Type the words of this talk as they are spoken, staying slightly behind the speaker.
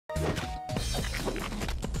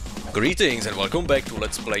Greetings and welcome back to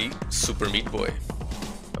Let's Play Super Meat Boy.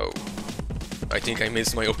 Oh, I think I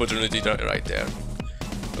missed my opportunity right there.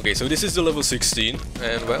 Okay, so this is the level 16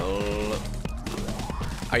 and well,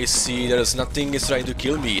 I see there's nothing is trying to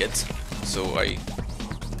kill me yet. So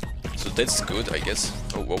that's good, I guess.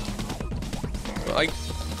 Oh, whoa. Well,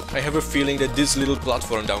 I have a feeling that this little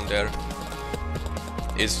platform down there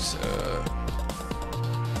is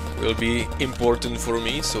will be important for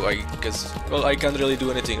me, so I guess, well, I can't really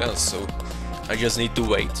do anything else, so I just need to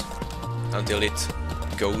wait until it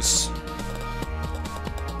goes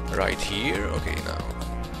right here. Okay, now.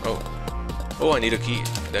 Oh, I need a key.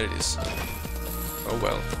 There it is. Oh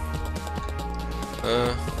well.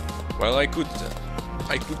 Well, I could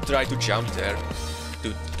try to jump there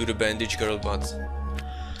to the bandage girl, but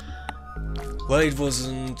well, it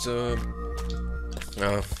wasn't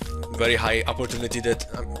very high opportunity that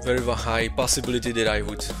very high possibility that I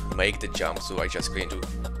would make the jump, so I just going to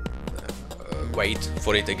wait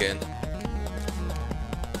for it again.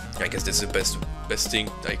 I guess that's the best thing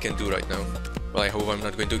I can do right now. Well, I hope I'm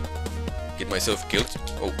not going to get myself killed.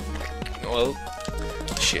 Oh, well,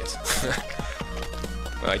 shit.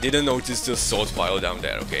 I didn't notice the salt pile down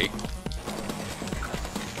there. Okay,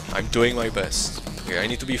 I'm doing my best. Okay, I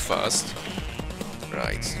need to be fast.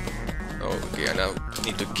 Right. Okay, I now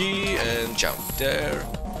need the key and jump there.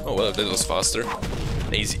 Oh well, that was faster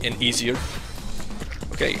and easier.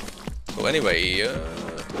 Okay. Well, anyway,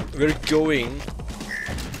 we're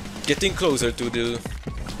getting closer to the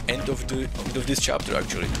end of this chapter.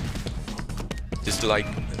 Actually, just like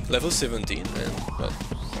level 17, and well,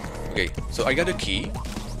 okay. So I got a key.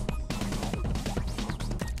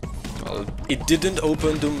 Well, it didn't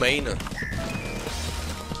open the main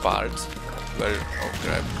part. Where? Oh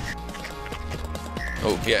crap.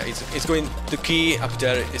 Oh yeah, it's going. The key up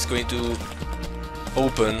there is going to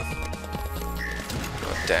open.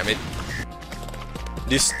 God damn it!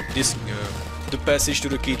 The passage to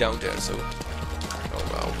the key down there. So, oh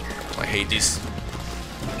wow, I hate these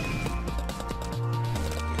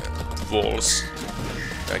walls.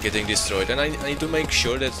 They're getting destroyed, and I need to make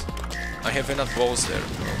sure that I have enough walls there.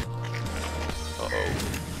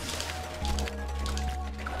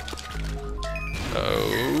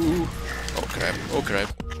 Oh crap, oh crap.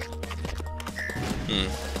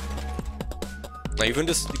 Now even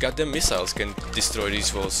the goddamn missiles can destroy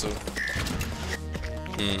these walls, so...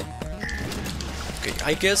 Okay,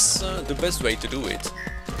 I guess the best way to do it...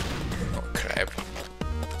 Oh crap.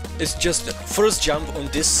 Is just first jump on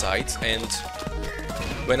this side, and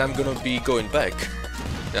when I'm gonna be going back,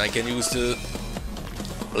 then I can use the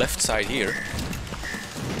left side here.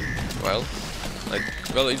 Well,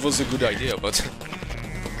 it was a good idea, but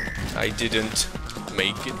I didn't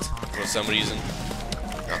make it for some reason.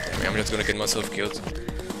 Okay, I'm just gonna get myself killed.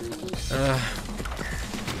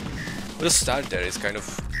 The start there is kind of...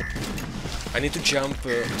 I need to jump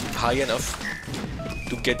high enough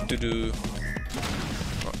to get to the...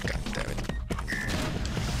 Oh god damn it.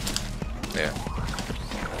 Yeah.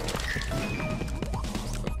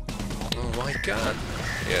 Oh my god.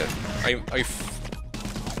 Yeah,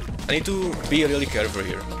 I need to be really careful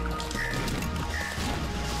here.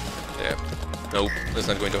 Yeah. Nope, that's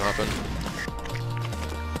not going to happen.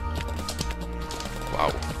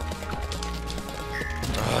 Wow.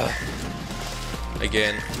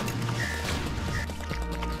 Again.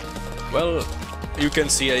 Well, you can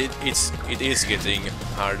see it is getting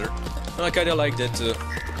harder. I kinda like that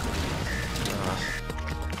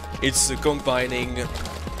it's combining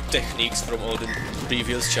techniques from all the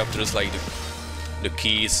previous chapters, like the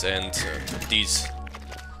keys and these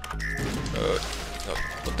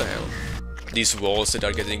what the hell? These walls that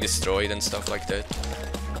are getting destroyed and stuff like that.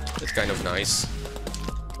 That's kind of nice.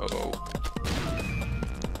 Uh-oh.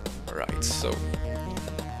 Alright, so...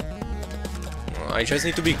 I just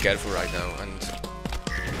need to be careful right now, and...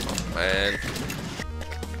 Oh man...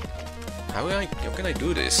 How can I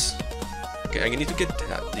do this? Okay, I need to get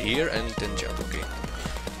that here and then jump, okay.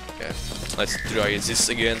 Yeah, let's try this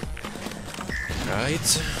again.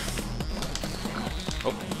 Right.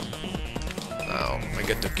 Oh. Now I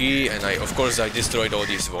get the key, and of course I destroyed all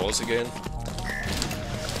these walls again.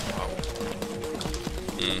 Wow.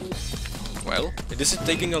 Well, this is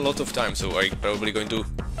taking a lot of time, so I'm probably going to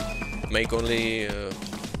make only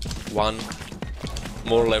one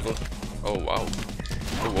more level. Oh wow.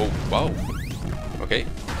 Oh wow. Okay.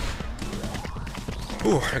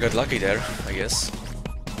 Ooh, I got lucky there, I guess.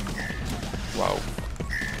 Wow.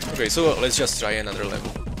 Okay, so let's just try another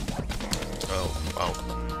level. Oh, wow.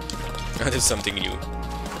 That is something new.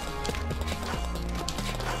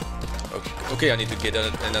 Okay, I need to get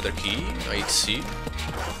another key, I see.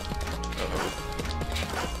 Uh-oh.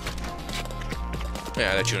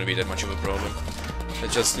 Yeah, that shouldn't be that much of a problem. I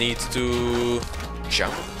just need to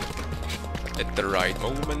jump at the right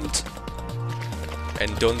moment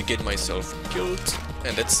and don't get myself killed,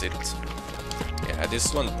 and that's it. Yeah,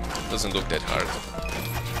 this one doesn't look that hard.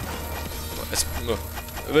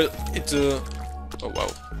 Well, it... oh wow.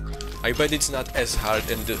 I bet it's not as hard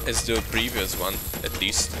as the previous one, at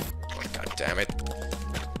least. Oh, god damn it.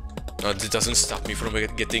 No, it doesn't stop me from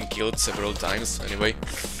getting killed several times, anyway.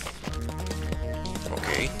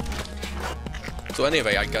 Okay. So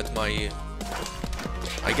anyway, I got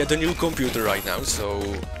a new computer right now, so...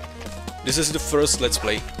 This is the first Let's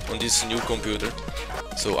Play on this new computer.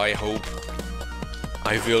 So I hope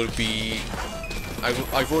I will be...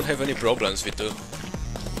 I won't have any problems with the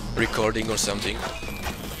recording or something.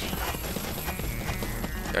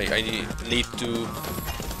 I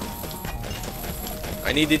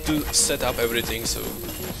needed to set up everything, so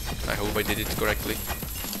I hope I did it correctly.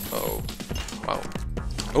 Oh, wow.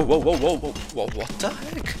 Oh, whoa, whoa, whoa, whoa, whoa, what the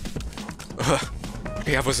heck?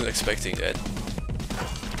 Okay, I wasn't expecting that.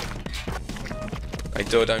 I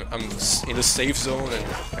thought I'm in a safe zone, and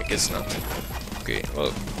I guess not. Okay,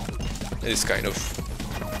 well, it is kind of...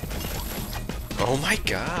 Oh my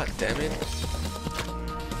god, damn it.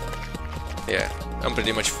 Yeah, I'm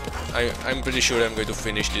pretty sure I'm going to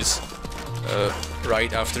finish this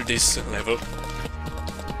right after this level.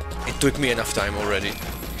 It took me enough time already.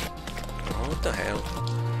 What the hell?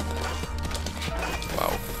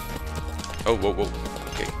 Wow. Oh, whoa, whoa.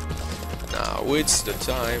 Okay. Now it's the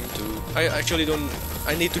time to... I actually don't...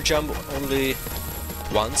 I need to jump only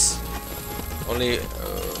once. Only...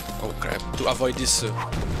 oh crap. To avoid this...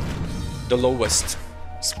 the lowest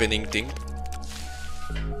spinning thing.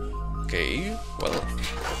 Okay, well...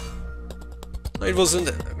 It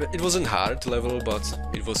wasn't hard level, but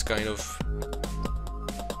it was kind of...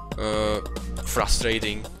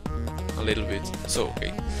 frustrating a little bit. So,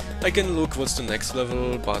 okay. I can look what's the next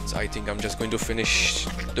level, but I think I'm just going to finish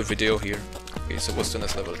the video here. Okay, so what's the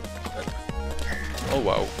next level? Oh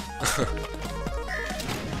wow.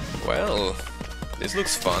 Well, this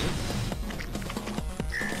looks fun.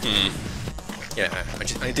 Yeah,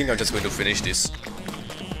 I think I'm just going to finish this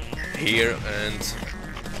here, and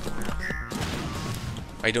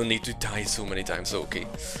I don't need to die so many times, okay.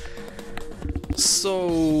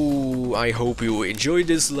 So, I hope you enjoyed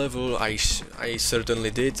this level. I certainly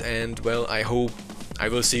did, and well, I hope I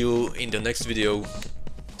will see you in the next video.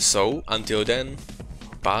 So, until then,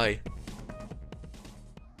 bye.